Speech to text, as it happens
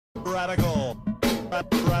Radical.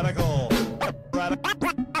 Radical.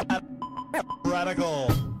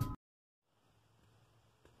 Radical.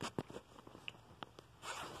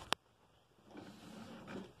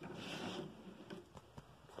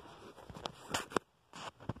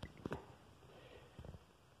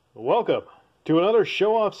 Welcome to another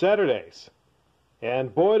Show Off Saturdays.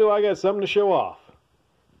 And boy, do I got something to show off.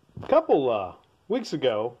 A couple weeks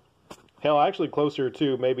ago, hell, actually closer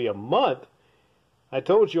to maybe a month, I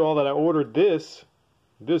told you all that I ordered this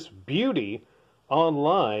beauty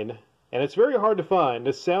online, and it's very hard to find,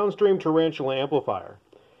 this SoundStream Tarantula amplifier.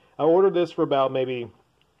 I ordered this for about maybe,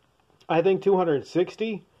 I think,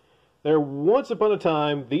 $260. Once upon a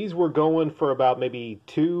time, these were going for about maybe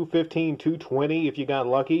 $215, $220 if you got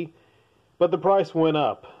lucky, but the price went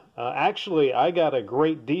up. Actually, I got a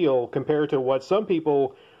great deal compared to what some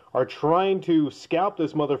people are trying to scalp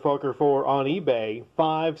this motherfucker for on eBay.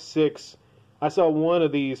 5, 6. I saw one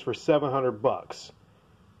of these for $700.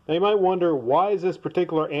 Now you might wonder, why is this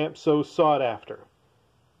particular amp so sought after?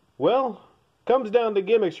 Well, comes down to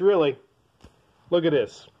gimmicks, really. Look at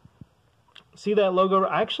this. See that logo?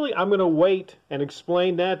 Actually, I'm going to wait and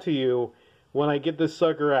explain that to you when I get this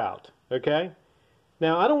sucker out, okay?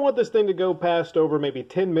 Now, I don't want this thing to go past over maybe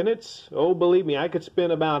 10 minutes. Oh, believe me, I could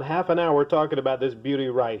spend about half an hour talking about this beauty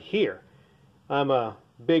right here. I'm a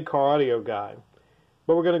big car audio guy.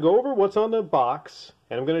 But we're going to go over what's on the box,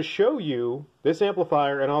 and I'm going to show you this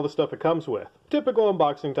amplifier and all the stuff it comes with. Typical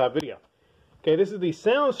unboxing type video. Okay, this is the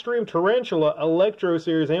SoundStream Tarantula Electro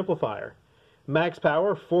Series amplifier. Max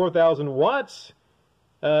power, 4,000 watts.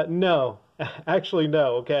 No, actually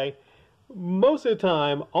no, okay? Most of the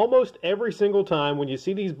time, almost every single time when you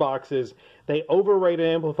see these boxes, they overrate an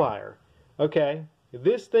amplifier. Okay,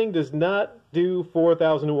 this thing does not do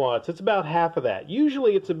 4,000 watts. It's about half of that.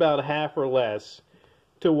 Usually it's about half or less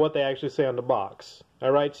to what they actually say on the box.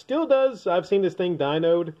 Alright, still does, I've seen this thing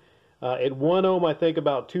dynoed. At 1 ohm, I think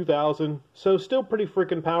about 2,000. So still pretty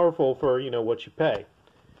freaking powerful for, you know, what you pay.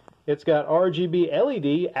 It's got RGB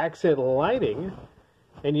LED accent lighting.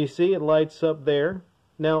 And you see it lights up there.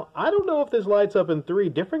 Now, I don't know if this lights up in 3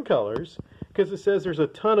 different colors, because it says there's a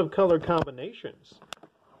ton of color combinations.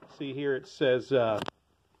 See here it says, I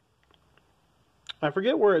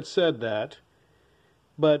forget where it said that,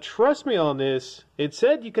 but trust me on this, it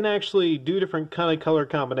said you can actually do different kind of color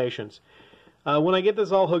combinations. When I get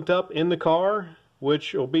this all hooked up in the car,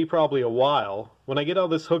 which will be probably a while, when I get all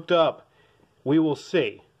this hooked up, we will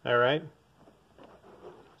see, alright?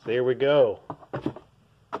 So here we go.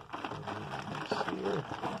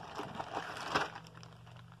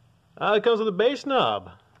 It comes with a bass knob.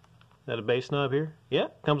 Is that a bass knob here? Yeah,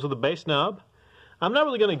 it comes with a bass knob. I'm not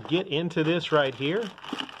really going to get into this right here,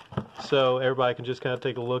 so everybody can just kind of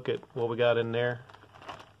take a look at what we got in there.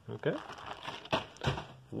 Okay.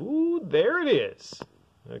 Ooh, there it is.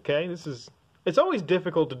 Okay, it's always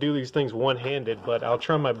difficult to do these things one-handed, but I'll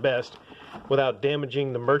try my best without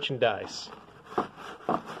damaging the merchandise.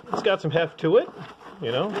 It's got some heft to it,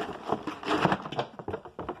 you know.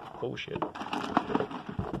 Oh shit.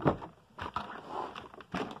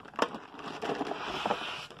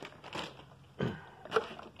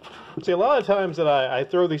 See, a lot of times that I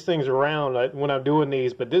throw these things around when I'm doing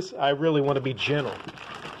these, but this, I really want to be gentle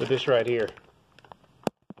with this right here.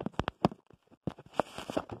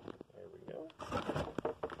 There we go.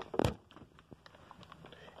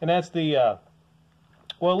 And that's the,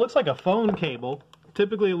 well, it looks like a phone cable.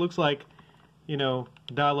 Typically it looks like, you know,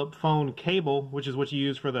 dial-up phone cable, which is what you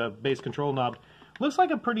use for the bass control knob. Looks like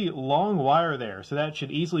a pretty long wire there, so that should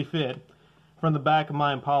easily fit from the back of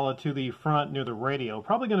my Impala to the front near the radio.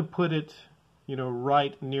 Probably going to put it, you know,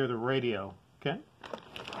 right near the radio. Okay.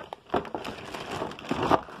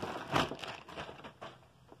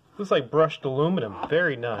 Looks like brushed aluminum.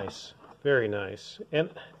 Very nice. Very nice.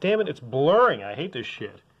 And damn it, it's blurring. I hate this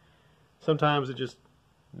shit. Sometimes it just,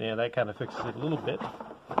 yeah, that kind of fixes it a little bit.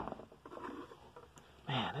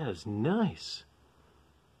 Man, that is nice.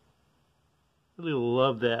 I really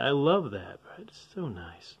love that. I love that. It's so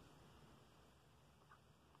nice.